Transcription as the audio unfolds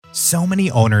So many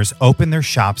owners open their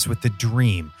shops with the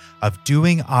dream of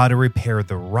doing auto repair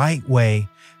the right way,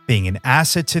 being an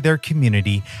asset to their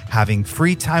community, having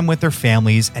free time with their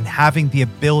families, and having the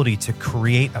ability to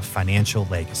create a financial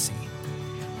legacy.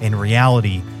 In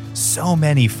reality, so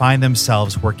many find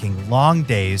themselves working long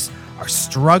days, are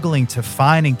struggling to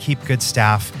find and keep good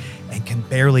staff, and can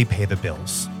barely pay the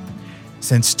bills.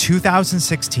 Since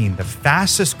 2016, the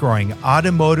fastest growing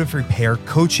automotive repair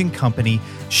coaching company,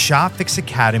 ShopFix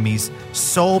Academy's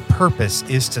sole purpose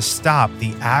is to stop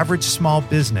the average small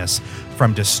business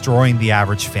from destroying the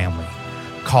average family.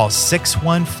 Call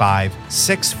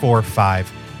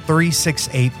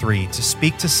 615-645-3683 to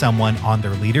speak to someone on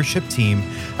their leadership team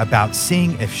about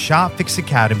seeing if ShopFix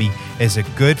Academy is a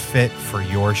good fit for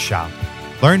your shop.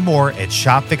 Learn more at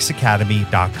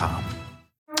shopfixacademy.com.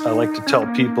 I like to tell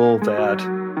people that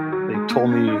they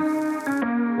told me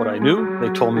what I knew, they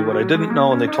told me what I didn't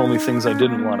know, and they told me things I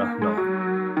didn't want to know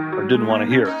or didn't want to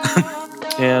hear.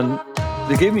 And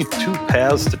they gave me two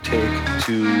paths to take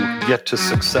to get to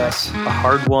success, a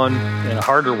hard one and a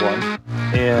harder one.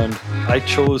 And I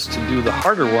chose to do the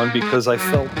harder one because I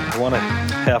felt I want to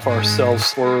have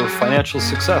ourselves for financial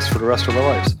success for the rest of our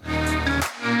lives.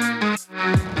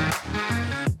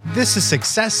 This is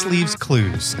Success Leaves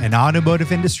Clues, an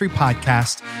automotive industry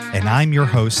podcast, and I'm your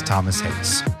host, Thomas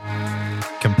Hayes.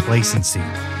 Complacency.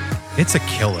 It's a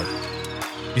killer.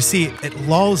 You see, it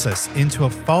lulls us into a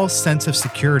false sense of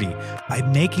security by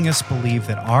making us believe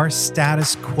that our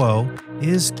status quo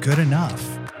is good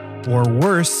enough, or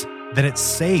worse, that it's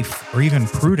safe or even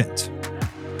prudent.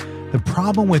 The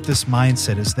problem with this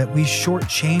mindset is that we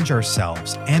shortchange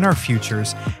ourselves and our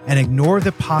futures and ignore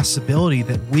the possibility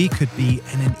that we could be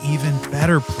in an even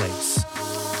better place.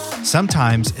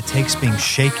 Sometimes it takes being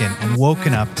shaken and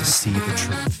woken up to see the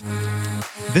truth.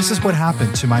 This is what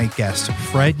happened to my guest,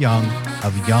 Fred Young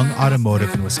of Young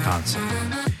Automotive in Wisconsin.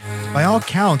 By all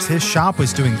counts, his shop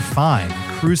was doing fine,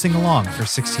 cruising along for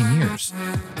 16 years.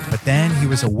 But then he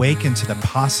was awakened to the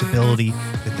possibility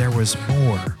that there was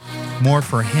more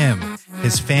for him,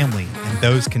 his family, and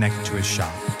those connected to his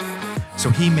shop.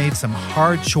 So he made some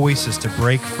hard choices to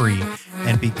break free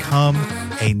and become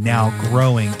a now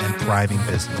growing and thriving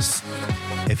business.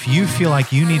 If you feel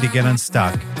like you need to get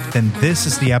unstuck, then this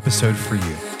is the episode for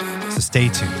you. So stay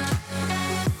tuned.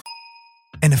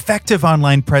 An effective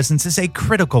online presence is a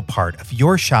critical part of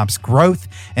your shop's growth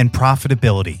and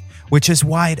profitability, which is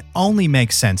why it only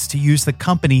makes sense to use the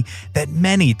company that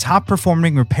many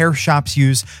top-performing repair shops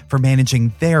use for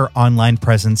managing their online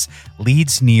presence,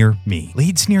 Leads Near Me.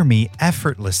 Leads Near Me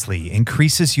effortlessly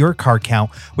increases your car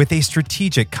count with a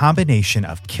strategic combination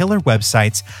of killer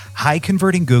websites,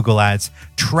 high-converting Google ads,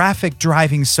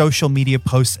 traffic-driving social media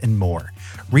posts, and more.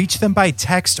 Reach them by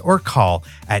text or call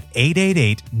at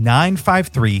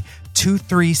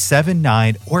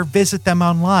 888-953-2379 or visit them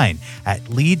online at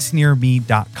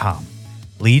leadsnearme.com.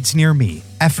 Leads Near Me,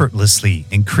 effortlessly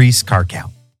increase car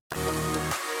count.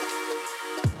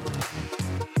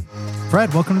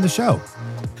 Fred, welcome to the show.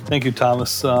 Thank you,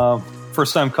 Thomas.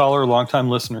 First-time caller, long-time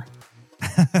listener.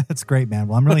 That's great, man.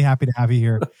 Well, I'm really happy to have you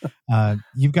here.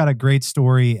 You've got a great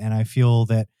story, and I feel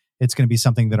that it's going to be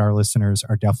something that our listeners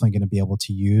are definitely going to be able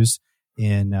to use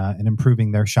in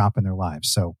improving their shop and their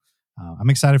lives. So I'm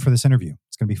excited for this interview.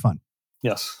 It's going to be fun.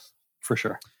 Yes, for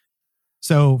sure.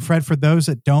 So, Fred, for those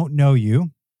that don't know you,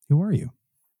 who are you?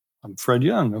 I'm Fred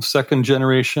Young, a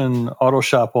second-generation auto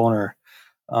shop owner.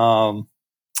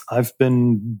 I've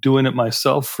been doing it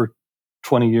myself for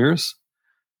 20 years,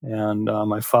 and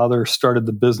my father started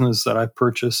the business that I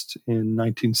purchased in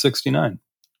 1969.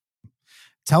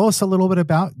 Tell us a little bit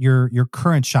about your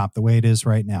current shop, the way it is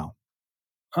right now.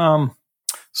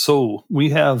 So we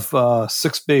have a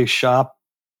 6-bay shop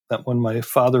that when my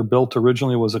father built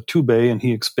originally was a 2-bay, and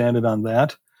he expanded on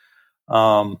that.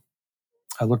 I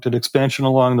looked at expansion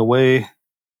along the way,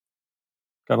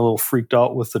 got a little freaked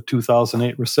out with the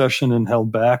 2008 recession and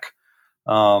held back.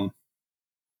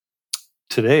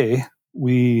 Today,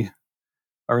 we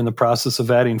are in the process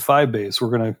of adding 5 bays. We're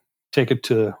going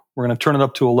to turn it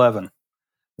up to 11,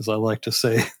 as I like to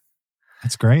say.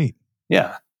 That's great.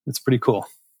 Yeah, it's pretty cool.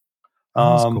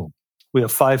 That's cool. We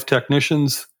have 5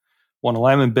 technicians, 1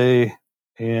 alignment bay,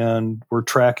 and we're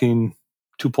tracking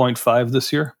 2.5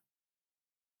 this year.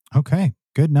 Okay.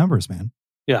 Good numbers, man.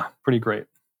 Yeah, pretty great.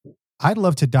 I'd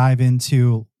love to dive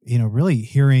into, really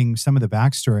hearing some of the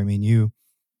backstory. I mean,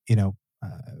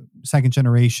 second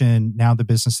generation, now the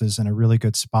business is in a really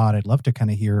good spot. I'd love to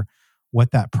kind of hear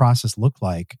what that process looked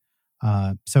like.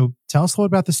 So tell us a little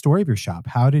about the story of your shop.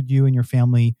 How did you and your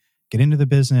family get into the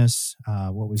business?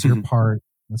 What was your part?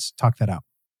 Let's talk that out.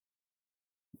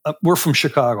 We're from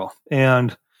Chicago,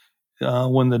 and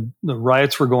when the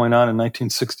riots were going on in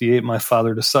 1968, my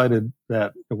father decided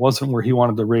that it wasn't where he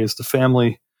wanted to raise the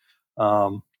family.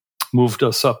 Moved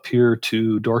us up here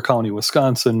to Door County,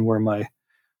 Wisconsin, where my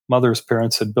mother's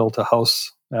parents had built a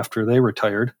house after they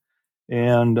retired.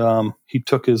 And he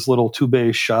took his little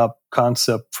 2-bay shop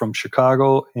concept from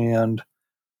Chicago and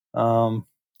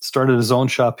started his own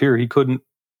shop here. He couldn't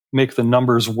make the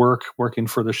numbers work working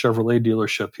for the Chevrolet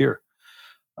dealership here.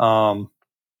 And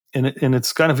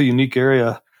it's kind of a unique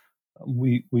area.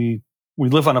 We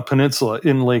live on a peninsula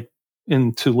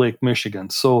into Lake Michigan.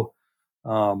 So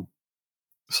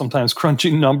sometimes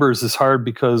crunching numbers is hard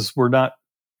because we're not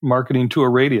marketing to a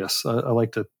radius. I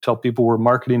like to tell people we're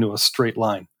marketing to a straight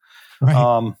line.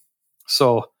 Right.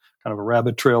 So kind of a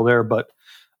rabbit trail there, but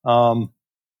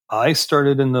I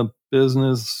started in the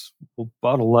business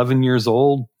about 11 years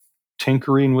old,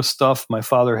 tinkering with stuff. My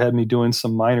father had me doing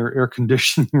some minor air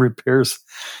conditioning repairs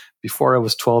before I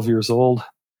was 12 years old.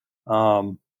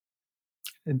 And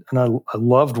I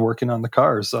loved working on the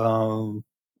cars. I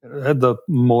had the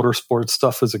motorsport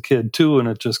stuff as a kid too, and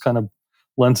it just kind of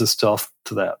lends itself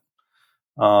to that.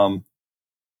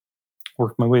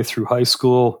 Worked my way through high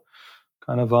school,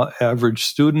 kind of an average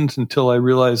student until I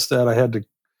realized that I had to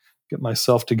get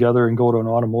myself together and go to an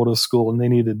automotive school, and they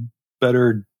needed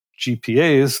better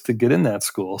GPAs to get in that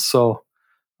school. So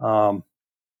I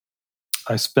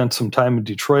spent some time in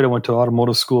Detroit. I went to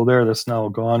automotive school there that's now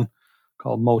gone,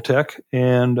 called Motec,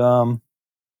 and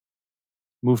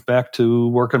moved back to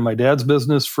work in my dad's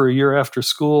business for a year after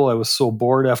school. I was so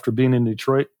bored after being in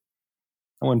Detroit.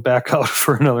 I went back out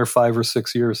for another 5 or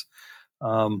 6 years.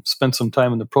 Spent some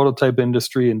time in the prototype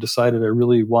industry and decided I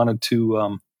really wanted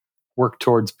to work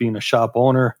towards being a shop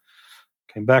owner.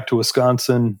 Came back to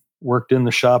Wisconsin, worked in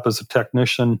the shop as a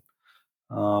technician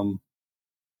until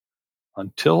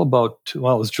it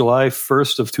was July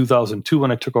 1st of 2002 when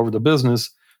I took over the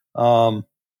business. I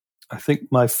think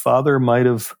my father might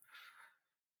have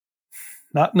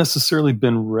not necessarily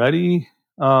been ready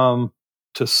to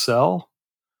sell,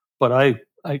 but I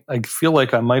feel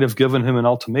like I might have given him an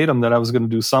ultimatum that I was going to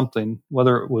do something,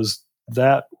 whether it was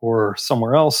that or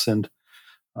somewhere else. And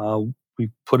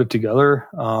we put it together.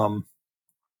 And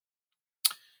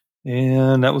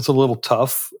that was a little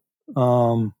tough.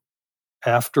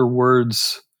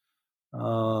 Afterwards,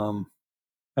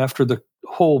 after the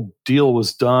whole deal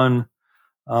was done,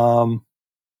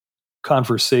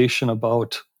 conversation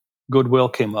about goodwill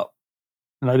came up.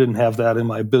 And I didn't have that in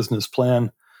my business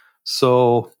plan.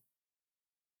 So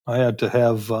I had to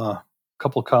have a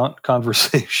couple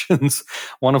conversations.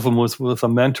 One of them was with a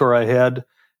mentor I had.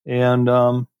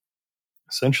 And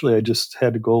essentially, I just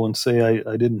had to go and say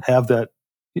I didn't have that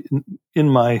in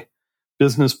my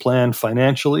business plan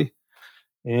financially,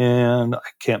 and I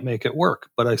can't make it work.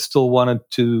 But I still wanted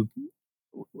to.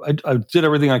 I did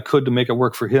everything I could to make it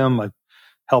work for him. I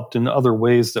helped in other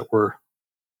ways that were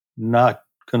not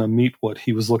going to meet what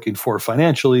he was looking for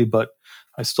financially, but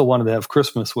I still wanted to have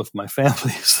Christmas with my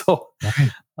family. So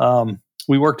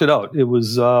we worked it out. It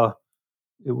was a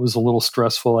little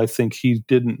stressful. I think he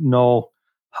didn't know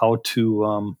how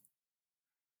to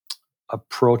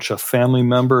approach a family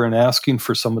member and asking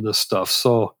for some of this stuff.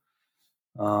 So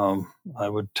I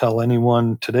would tell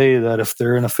anyone today that if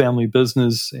they're in a family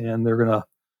business and they're going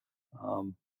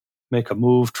to make a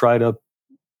move, try to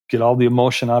get all the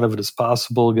emotion out of it as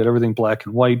possible, get everything black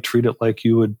and white, treat it like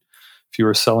you would if you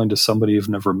were selling to somebody you've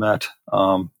never met,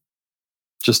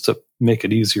 just to make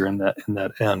it easier in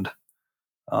that end.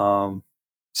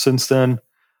 Since then,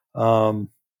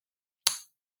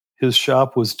 his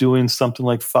shop was doing something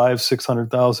like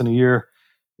 $500,000-$600,000 a year.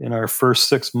 In our first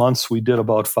 6 months, we did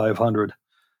about 500,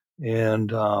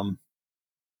 and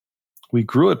we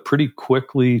grew it pretty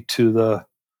quickly to the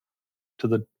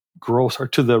gross or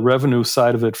to the revenue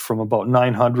side of it, from about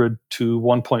 900 to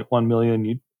 1.1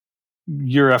 million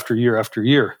year after year after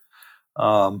year.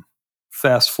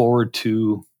 Fast forward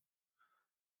to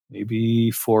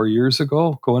maybe 4 years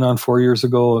ago, going on 4 years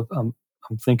ago, I'm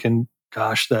thinking,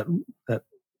 gosh, that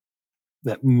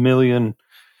million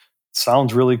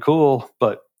sounds really cool,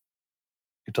 but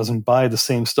it doesn't buy the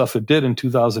same stuff it did in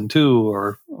 2002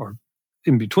 or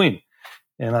in between.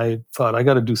 And I thought, I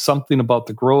got to do something about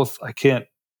the growth.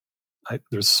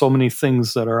 There's so many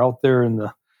things that are out there in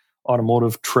the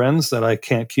automotive trends that I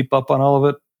can't keep up on all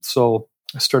of it. So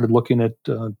I started looking at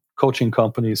coaching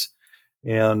companies,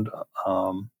 and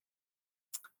I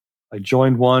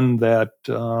joined one that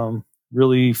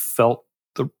really felt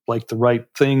like the right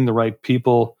thing, the right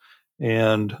people,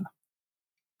 and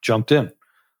jumped in.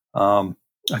 I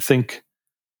think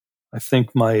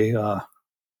my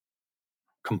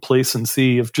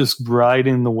complacency of just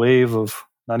riding the wave of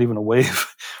not even a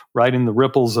wave, riding the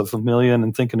ripples of $1 million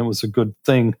and thinking it was a good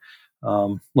thing.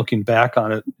 Looking back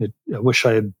on it, I wish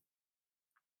I had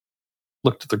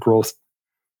looked at the growth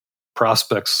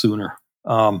prospects sooner.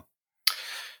 But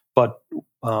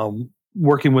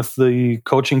working with the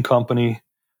coaching company,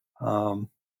 got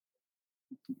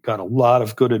a lot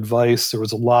of good advice. There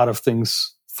was a lot of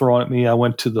things thrown at me. I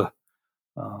went to the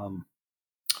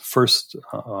first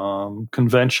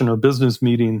convention or business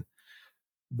meeting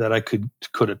that I could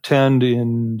attend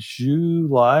in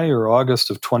July or August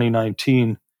of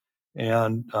 2019,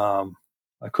 and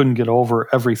I couldn't get over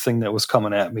everything that was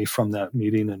coming at me from that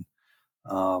meeting, and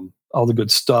all the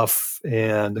good stuff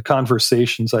and the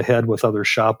conversations I had with other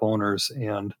shop owners,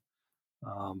 and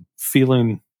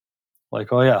feeling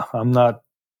like, oh yeah, I'm not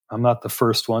the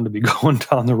first one to be going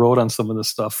down the road on some of this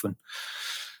stuff. And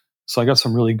so I got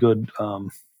some really good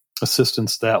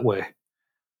assistance that way.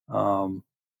 And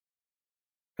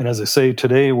as I say,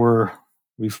 today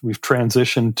we've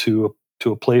transitioned to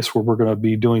a place where we're going to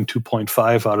be doing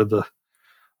 2.5 out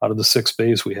of the 6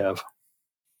 bays we have.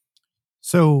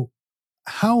 So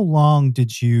how long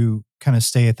did you kind of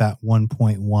stay at that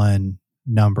 1.1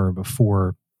 number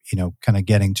before, kind of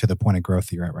getting to the point of growth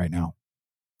that you're at right now?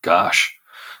 Gosh.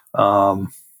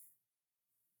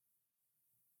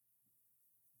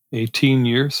 18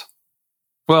 years.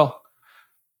 Well,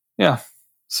 yeah,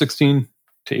 16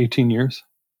 to 18 years.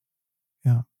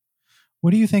 Yeah.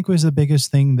 What do you think was the biggest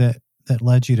thing that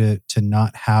led you to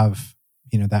not have,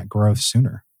 that growth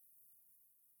sooner?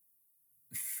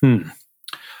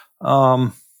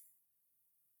 I'll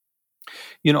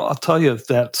tell you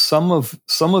that some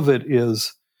of it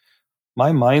is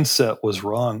my mindset was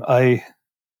wrong. I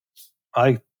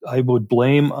would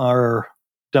blame our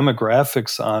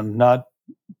demographics on not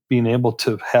being able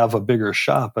to have a bigger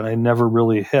shop, and I never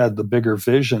really had the bigger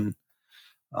vision.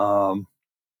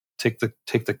 Take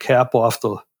the cap off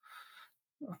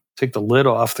take the lid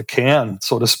off the can,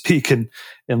 so to speak, and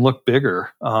look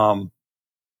bigger.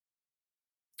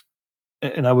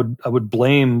 And I would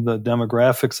blame the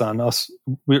demographics on us.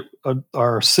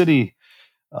 Our city,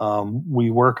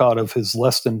 we work out of is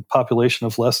population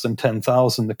of less than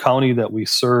 10,000. The county that we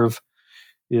serve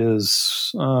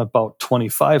is about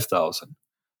 25,000.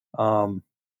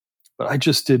 But I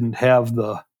just didn't have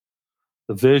the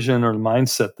vision or the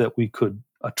mindset that we could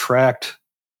attract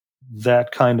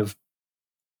that kind of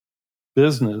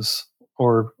business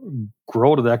or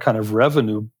grow to that kind of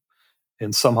revenue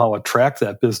and somehow attract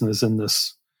that business in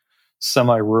this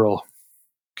semi-rural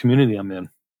community I'm in.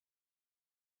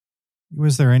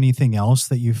 Was there anything else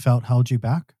that you felt held you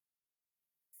back?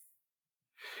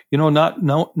 Not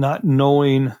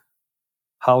knowing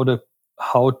how to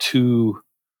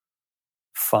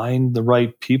find the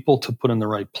right people to put in the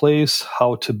right place,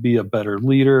 how to be a better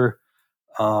leader.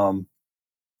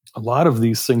 A lot of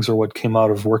these things are what came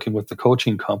out of working with the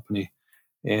coaching company.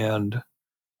 And,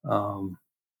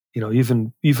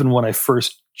 even when I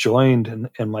first joined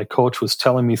and my coach was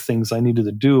telling me things I needed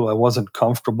to do, I wasn't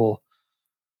comfortable.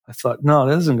 I thought, no,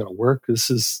 that isn't going to work. This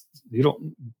is, you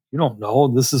don't know.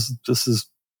 This is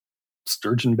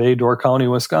Sturgeon Bay, Door County,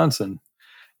 Wisconsin.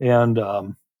 And,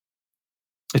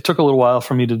 it took a little while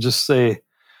for me to just say,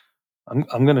 I'm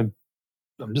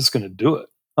just going to do it.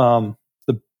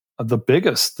 The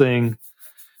biggest thing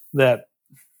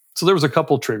so there was a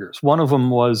couple triggers. One of them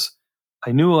was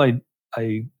I knew I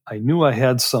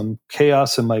had some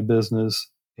chaos in my business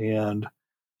and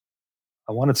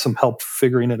I wanted some help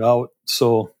figuring it out.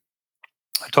 So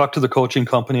I talked to the coaching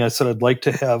company. I said, I'd like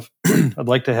to have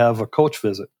a coach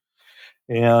visit.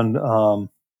 And,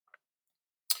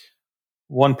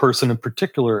 one person in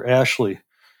particular, Ashley,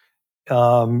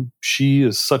 she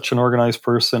is such an organized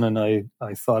person, and I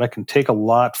thought I can take a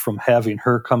lot from having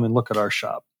her come and look at our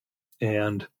shop.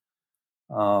 And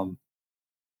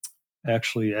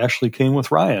actually, Ashley came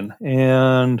with Ryan,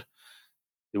 and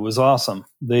it was awesome.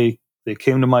 They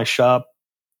came to my shop,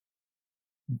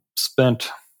 spent,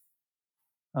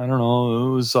 I don't know,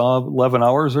 it was 11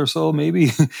 hours or so,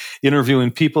 maybe,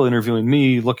 interviewing people, interviewing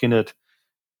me, looking at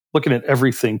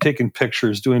everything, taking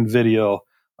pictures, doing video,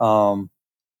 and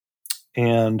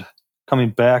coming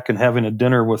back and having a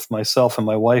dinner with myself and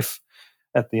my wife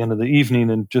at the end of the evening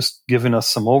and just giving us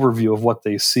some overview of what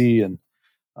they see. And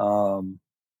I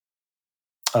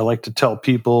like to tell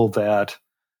people that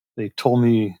they told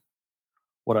me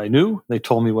what I knew, they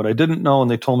told me what I didn't know, and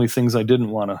they told me things I didn't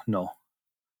want to know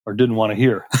or didn't want to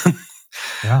hear.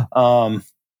 Yeah.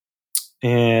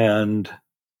 And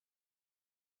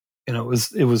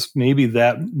it was maybe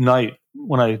that night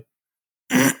when I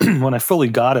fully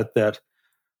got it that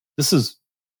this is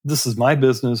my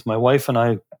business. My wife and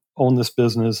I own this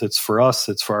business. It's for us.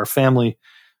 It's for our family.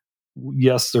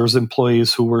 Yes, there's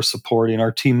employees who were supporting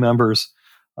our team members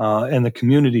and the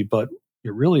community, but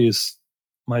it really is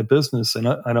my business, and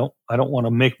I don't want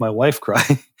to make my wife cry.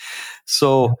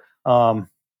 So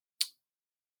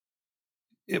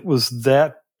it was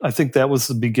that. I think that was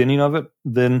the beginning of it.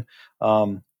 Then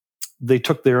they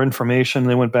took their information.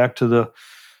 They went back to the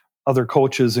other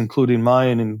coaches, including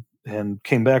mine, and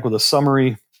came back with a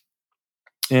summary.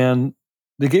 And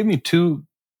they gave me two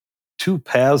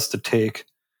paths to take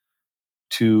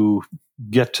to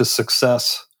get to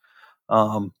success,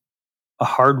 a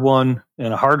hard one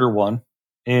and a harder one.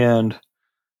 And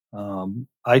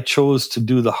I chose to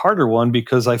do the harder one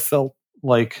because I felt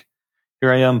like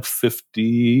here I am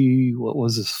 50, what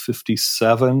was this,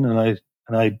 57. And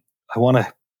I want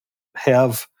to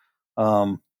have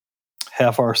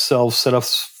ourselves set up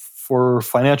for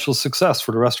financial success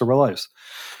for the rest of our lives.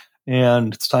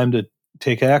 And it's time to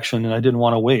take action. And I didn't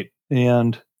want to wait.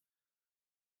 And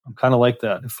I'm kind of like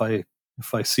that. If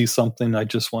I see something, I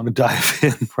just want to dive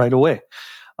in right away.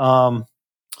 So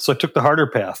I took the harder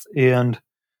path. And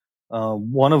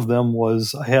one of them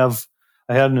was I had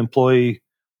an employee,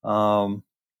 general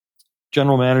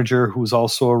manager who was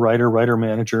also a writer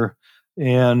manager,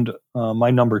 and my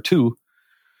number two,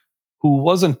 who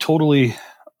wasn't totally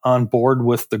on board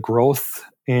with the growth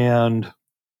and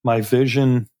my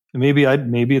vision. Maybe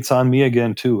it's on me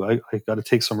again too. I got to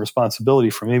take some responsibility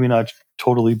for maybe not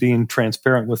totally being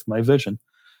transparent with my vision.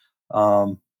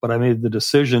 But I made the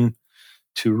decision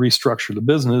to restructure the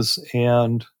business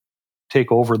and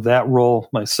take over that role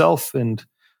myself. And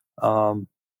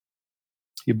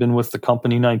he'd been with the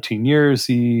company 19 years.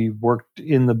 He worked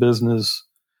in the business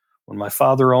when my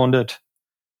father owned it.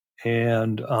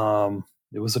 And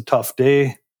it was a tough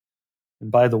day. And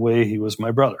by the way, he was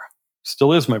my brother.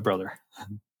 Still is my brother.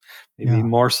 Maybe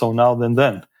more so now than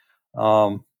then.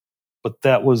 But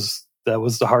that was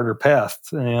the harder path.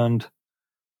 And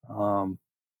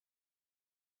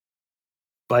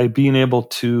by being able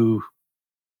to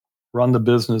run the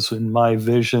business in my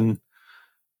vision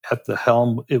at the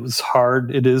helm, it was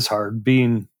hard. It is hard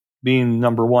being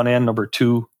number one and number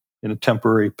two in a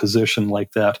temporary position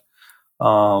like that.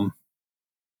 But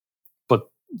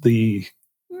the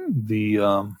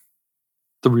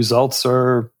results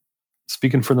are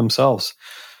speaking for themselves.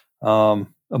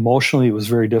 Emotionally, it was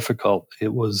very difficult.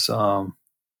 It was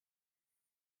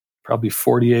probably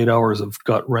 48 hours of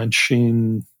gut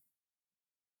wrenching,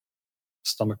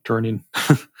 stomach turning.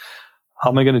 How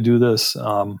am I going to do this?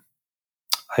 I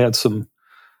had some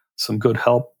good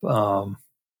help from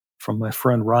my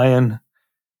friend Ryan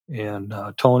and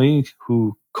Tony,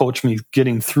 who coached me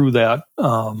getting through that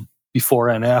before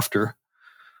and after.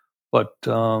 But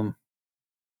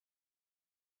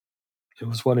it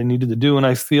was what I needed to do. And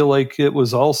I feel like it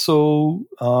was also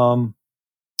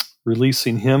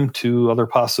releasing him to other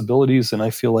possibilities. And I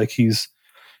feel like he's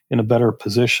in a better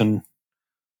position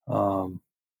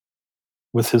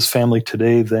with his family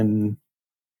today than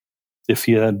if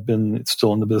he had been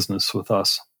still in the business with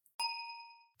us.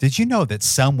 Did you know that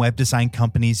some web design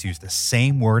companies use the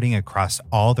same wording across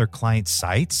all their client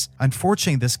sites?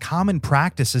 Unfortunately, this common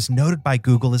practice is noted by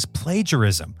Google as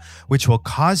plagiarism, which will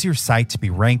cause your site to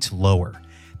be ranked lower.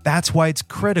 That's why it's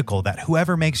critical that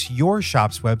whoever makes your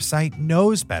shop's website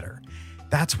knows better.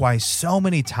 That's why so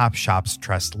many top shops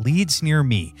trust Leads Near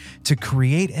Me to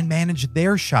create and manage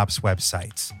their shop's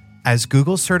websites. As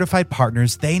Google certified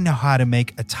partners, they know how to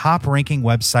make a top-ranking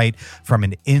website from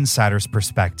an insider's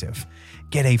perspective.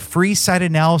 Get a free site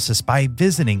analysis by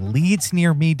visiting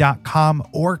leadsnearme.com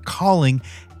or calling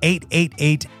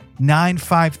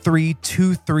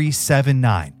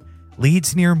 888-953-2379.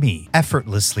 Leads Near Me,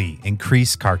 effortlessly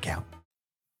increase car count.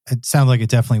 It sounds like it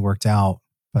definitely worked out,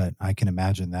 but I can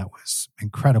imagine that was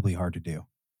incredibly hard to do.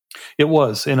 It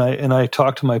was, and I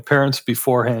talked to my parents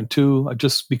beforehand too,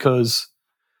 just because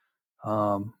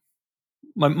my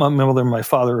mother and my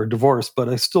father are divorced, but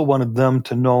I still wanted them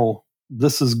to know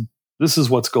this is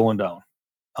what's going down.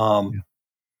 And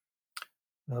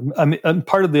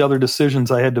part of the other decisions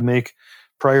I had to make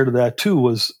prior to that too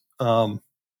was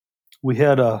we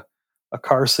had a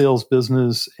car sales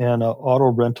business and an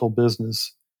auto rental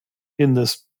business in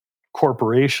this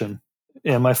corporation,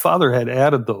 and my father had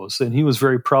added those, and he was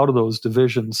very proud of those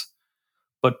divisions,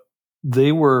 but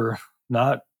they were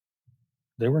not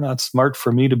smart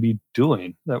for me to be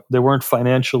doing. They weren't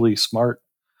financially smart.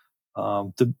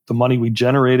 The money we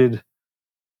generated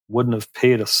wouldn't have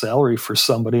paid a salary for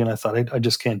somebody, and I thought I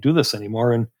just can't do this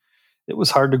anymore. And it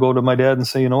was hard to go to my dad and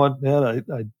say, you know what, Dad,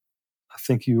 I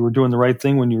think you were doing the right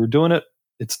thing when you were doing it.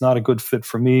 It's not a good fit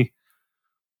for me.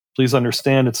 Please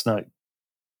understand, it's not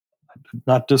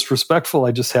not disrespectful.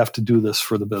 I just have to do this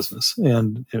for the business.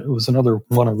 And it was another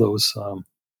one of those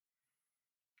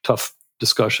tough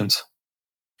discussions.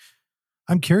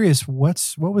 I'm curious, what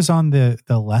was on the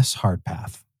less hard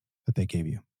path that they gave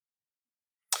you?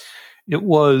 It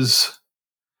was,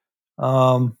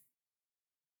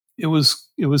 it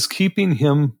was keeping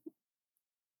him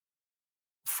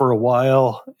for a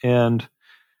while and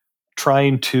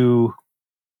trying to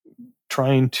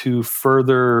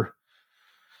further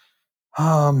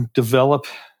develop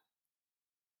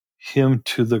him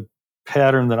to the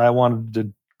pattern that I wanted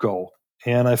to go.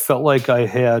 And I felt like I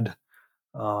had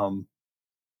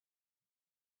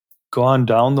gone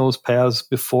down those paths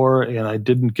before, and I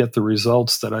didn't get the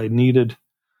results that I needed.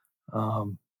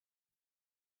 And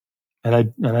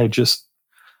I just,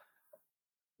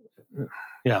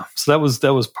 yeah. So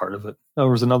that was part of it. There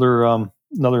was another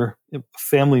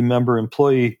family member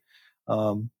employee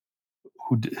who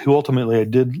ultimately I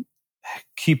did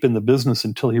keep in the business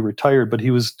until he retired, but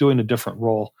he was doing a different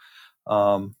role,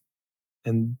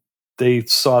 and they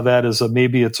saw that as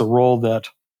maybe it's a role that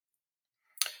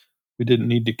we didn't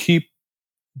need to keep,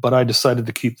 but I decided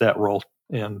to keep that role,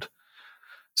 and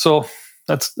so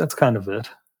that's kind of it.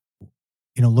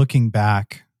 Looking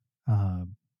back,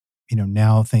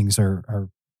 now things are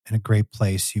in a great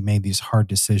place. You made these hard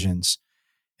decisions.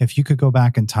 If you could go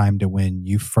back in time to when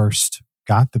you first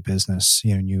got the business,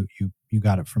 and you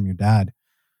got it from your dad,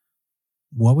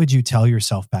 what would you tell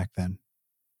yourself back then?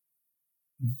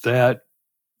 That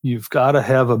you've got to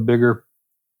have a bigger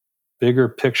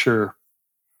picture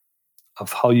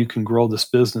of how you can grow this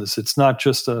business. It's not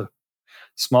just a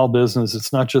small business.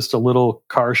 It's not just a little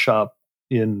car shop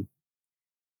in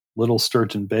Little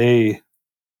Sturgeon Bay in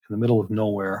the middle of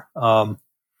nowhere.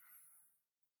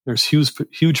 There's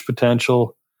huge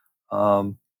potential.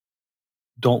 Don't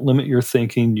limit your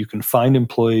thinking. You can find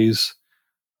employees.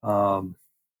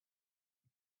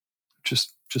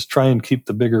 Just try and keep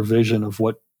the bigger vision of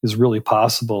what is really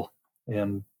possible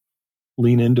and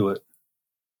lean into it.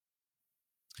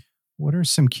 What are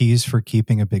some keys for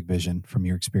keeping a big vision from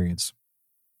your experience?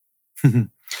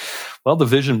 Well, the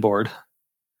vision board.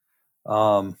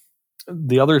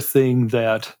 The other thing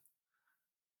that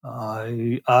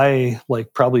I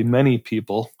like, probably many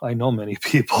people, I know many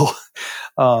people,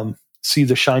 see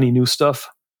the shiny new stuff.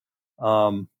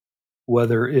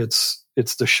 Whether it's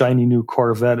the shiny new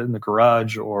Corvette in the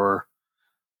garage, or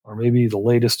maybe the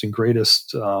latest and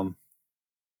greatest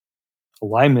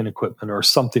alignment equipment or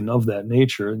something of that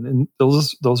nature, and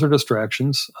those are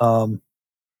distractions. For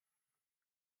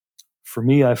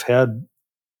me, I've had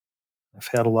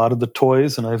a lot of the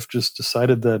toys, and I've just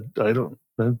decided that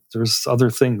there's other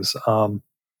things. My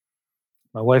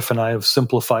wife and I have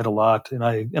simplified a lot, and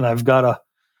I've got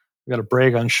to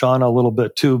brag on Shauna a little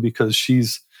bit too, because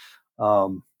she's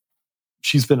been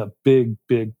a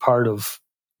big part of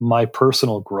my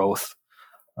personal growth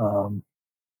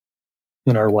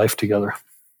in our life together.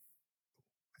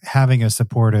 Having a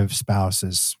supportive spouse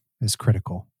is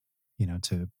critical,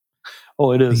 to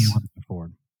it is being able to move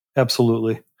forward.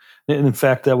 Absolutely. And in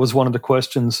fact, that was one of the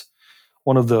questions,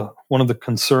 one of the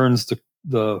concerns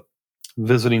the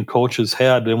visiting coaches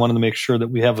had. They wanted to make sure that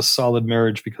we have a solid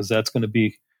marriage, because that's going to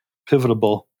be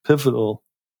pivotal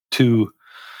to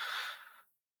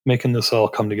making this all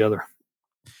come together.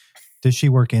 Does she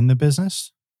work in the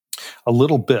business? A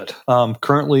little bit.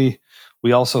 Currently,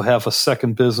 we also have a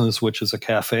second business, which is a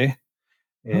cafe,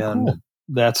 and cool.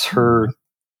 That's her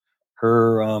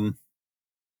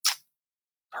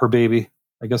baby,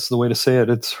 I guess is the way to say it.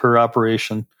 It's her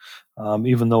operation,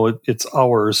 even though it's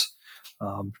ours.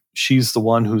 She's the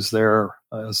one who's there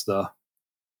as the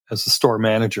store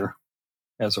manager,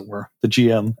 as it were, the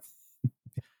GM.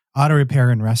 Auto repair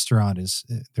and restaurant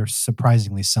they're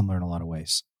surprisingly similar in a lot of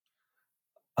ways.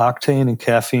 Octane and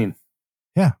caffeine.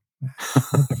 Yeah.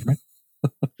 No different.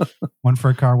 One for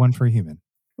a car, one for a human.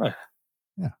 Right.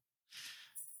 Yeah.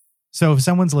 So if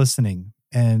someone's listening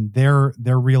and they're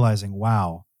realizing,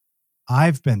 wow,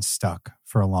 I've been stuck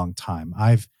for a long time.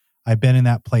 I've been in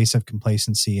that place of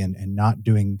complacency and not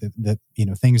doing the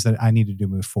things that I need to do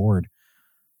to move forward.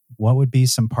 What would be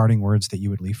some parting words that you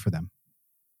would leave for them?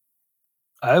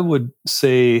 I would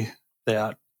say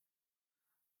that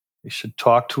you should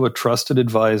talk to a trusted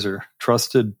advisor,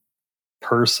 trusted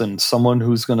person, someone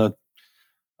who's going to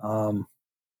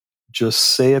just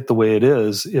say it the way it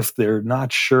is if they're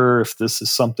not sure if this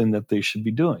is something that they should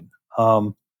be doing.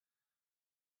 I'm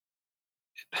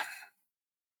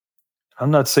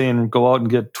not saying go out and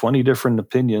get 20 different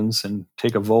opinions and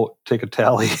take a vote, take a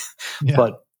tally, yeah.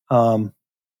 But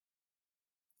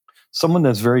someone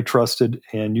that's very trusted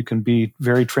and you can be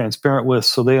very transparent with,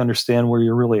 so they understand where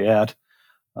you're really at.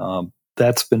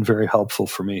 That's been very helpful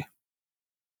for me,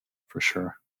 for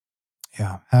sure.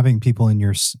 Yeah, having people in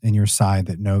your side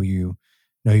that know your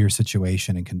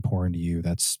situation and can pour into you,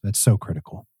 that's so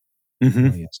critical. Mm-hmm. It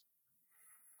really is.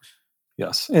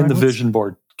 Yes, and the vision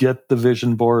board. Get the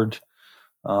vision board.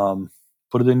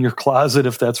 Put it in your closet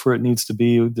if that's where it needs to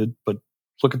be. But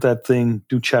look at that thing.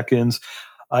 Do check-ins.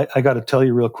 I got to tell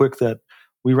you real quick that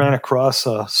we ran across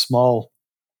a small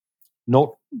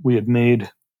note we had made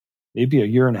maybe a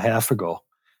year and a half ago,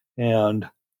 and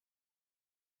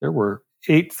there were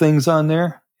 8 things on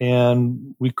there,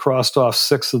 and we crossed off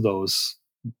 6 of those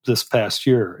this past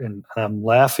year. And I'm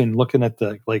laughing, looking at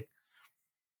why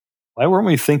weren't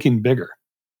we thinking bigger?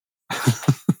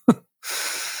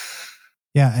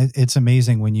 Yeah, it's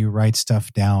amazing when you write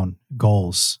stuff down,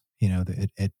 goals,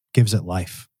 it gives it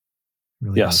life. It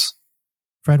really yes. does.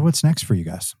 Fred, what's next for you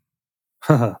guys?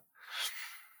 It's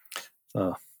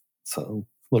a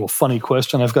little funny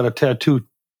question. I've got a tattoo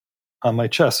on my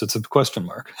chest. It's a question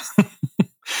mark.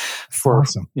 For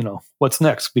awesome. What's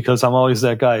next? Because I'm always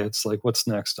that guy. It's like, what's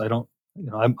next? I don't,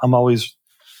 I'm always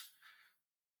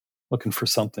looking for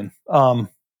something.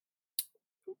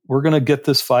 We're going to get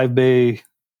this 5-bay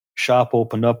shop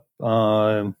opened up.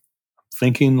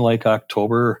 Thinking like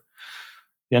October,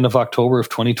 the end of October of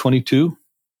 2022.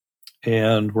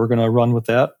 And we're going to run with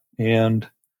that and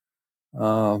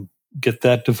get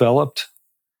that developed,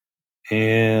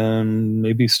 and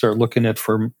maybe start looking at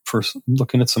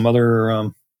looking at some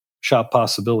other shop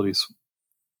possibilities.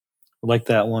 Like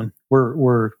that one.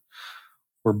 We're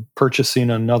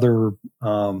purchasing another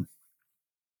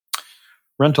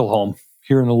rental home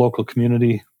here in the local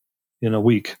community in a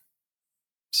week.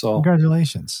 So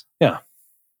congratulations. Yeah.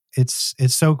 It's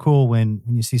so cool when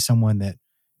you see someone that,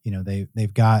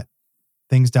 they've got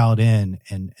things dialed in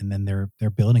and then they're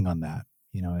building on that.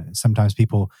 Sometimes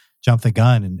people jump the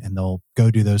gun and they'll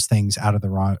go do those things out of the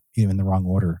wrong, in the wrong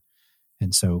order.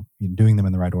 And so doing them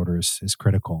in the right order is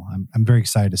critical. I'm very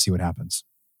excited to see what happens.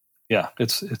 Yeah,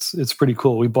 it's pretty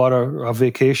cool. We bought a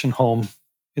vacation home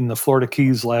in the Florida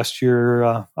Keys last year,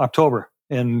 October,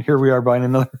 and here we are buying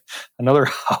another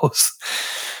house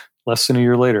less than a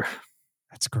year later.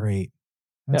 That's great.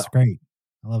 That's great.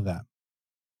 I love that.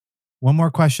 One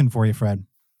more question for you, Fred.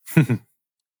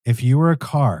 If you were a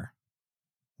car,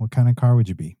 what kind of car would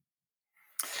you be?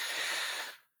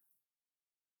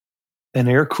 An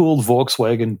air-cooled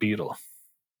Volkswagen Beetle.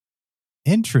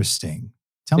 Interesting.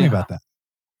 Tell me about that.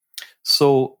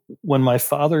 So when my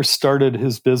father started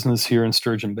his business here in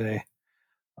Sturgeon Bay,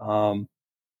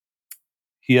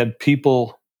 he had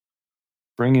people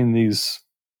bringing these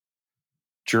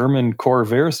German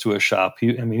Corvairs to his shop.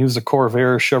 He was a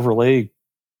Corvair Chevrolet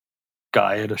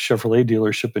guy at a Chevrolet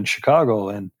dealership in Chicago,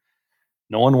 and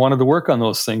no one wanted to work on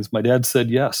those things. My dad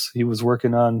said yes. He was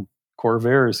working on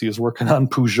Corvairs. He was working on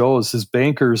Peugeots, his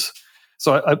bankers.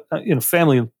 So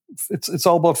family, it's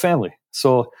all about family.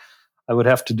 So I would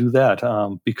have to do that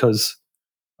because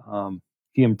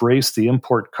he embraced the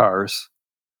import cars.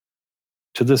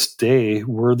 To this day,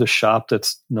 we're the shop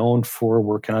that's known for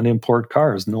working on import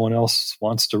cars. No one else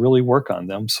wants to really work on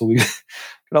them. So we get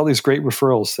all these great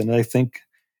referrals. And I think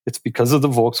it's because of the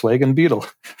Volkswagen Beetle.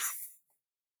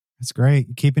 That's great.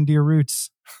 You keep into your roots.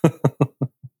 Well,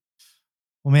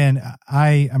 man,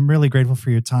 I'm really grateful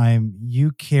for your time.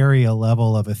 You carry a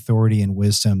level of authority and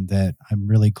wisdom that I'm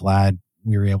really glad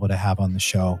we were able to have on the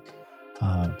show.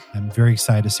 I'm very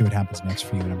excited to see what happens next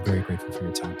for you, and I'm very grateful for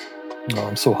your time. Oh,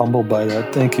 I'm so humbled by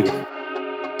that. Thank you.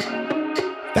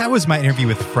 That was my interview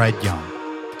with Fred Young.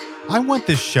 I want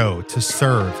this show to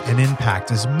serve and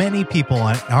impact as many people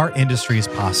in our industry as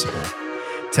possible.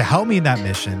 To help me in that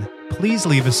mission, please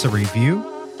leave us a review,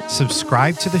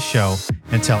 subscribe to the show,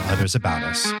 and tell others about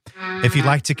us. If you'd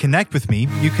like to connect with me,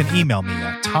 you can email me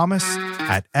at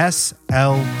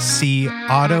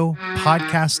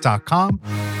thomas@slcautopodcast.com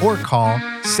or call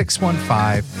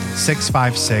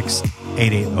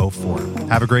 615-656-8804.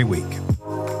 Have a great week.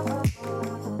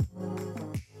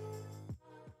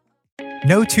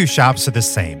 No two shops are the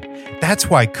same. That's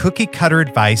why cookie cutter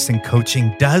advice and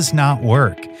coaching does not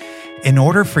work. In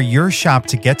order for your shop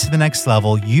to get to the next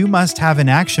level, you must have an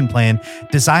action plan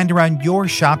designed around your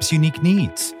shop's unique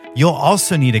needs. You'll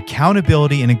also need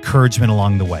accountability and encouragement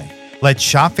along the way. Let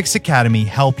ShopFix Academy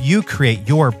help you create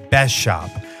your best shop.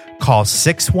 Call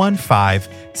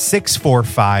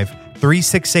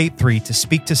 615-645-3683 to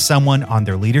speak to someone on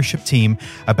their leadership team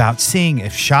about seeing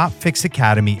if ShopFix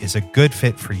Academy is a good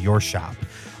fit for your shop.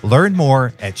 Learn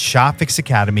more at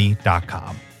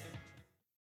shopfixacademy.com.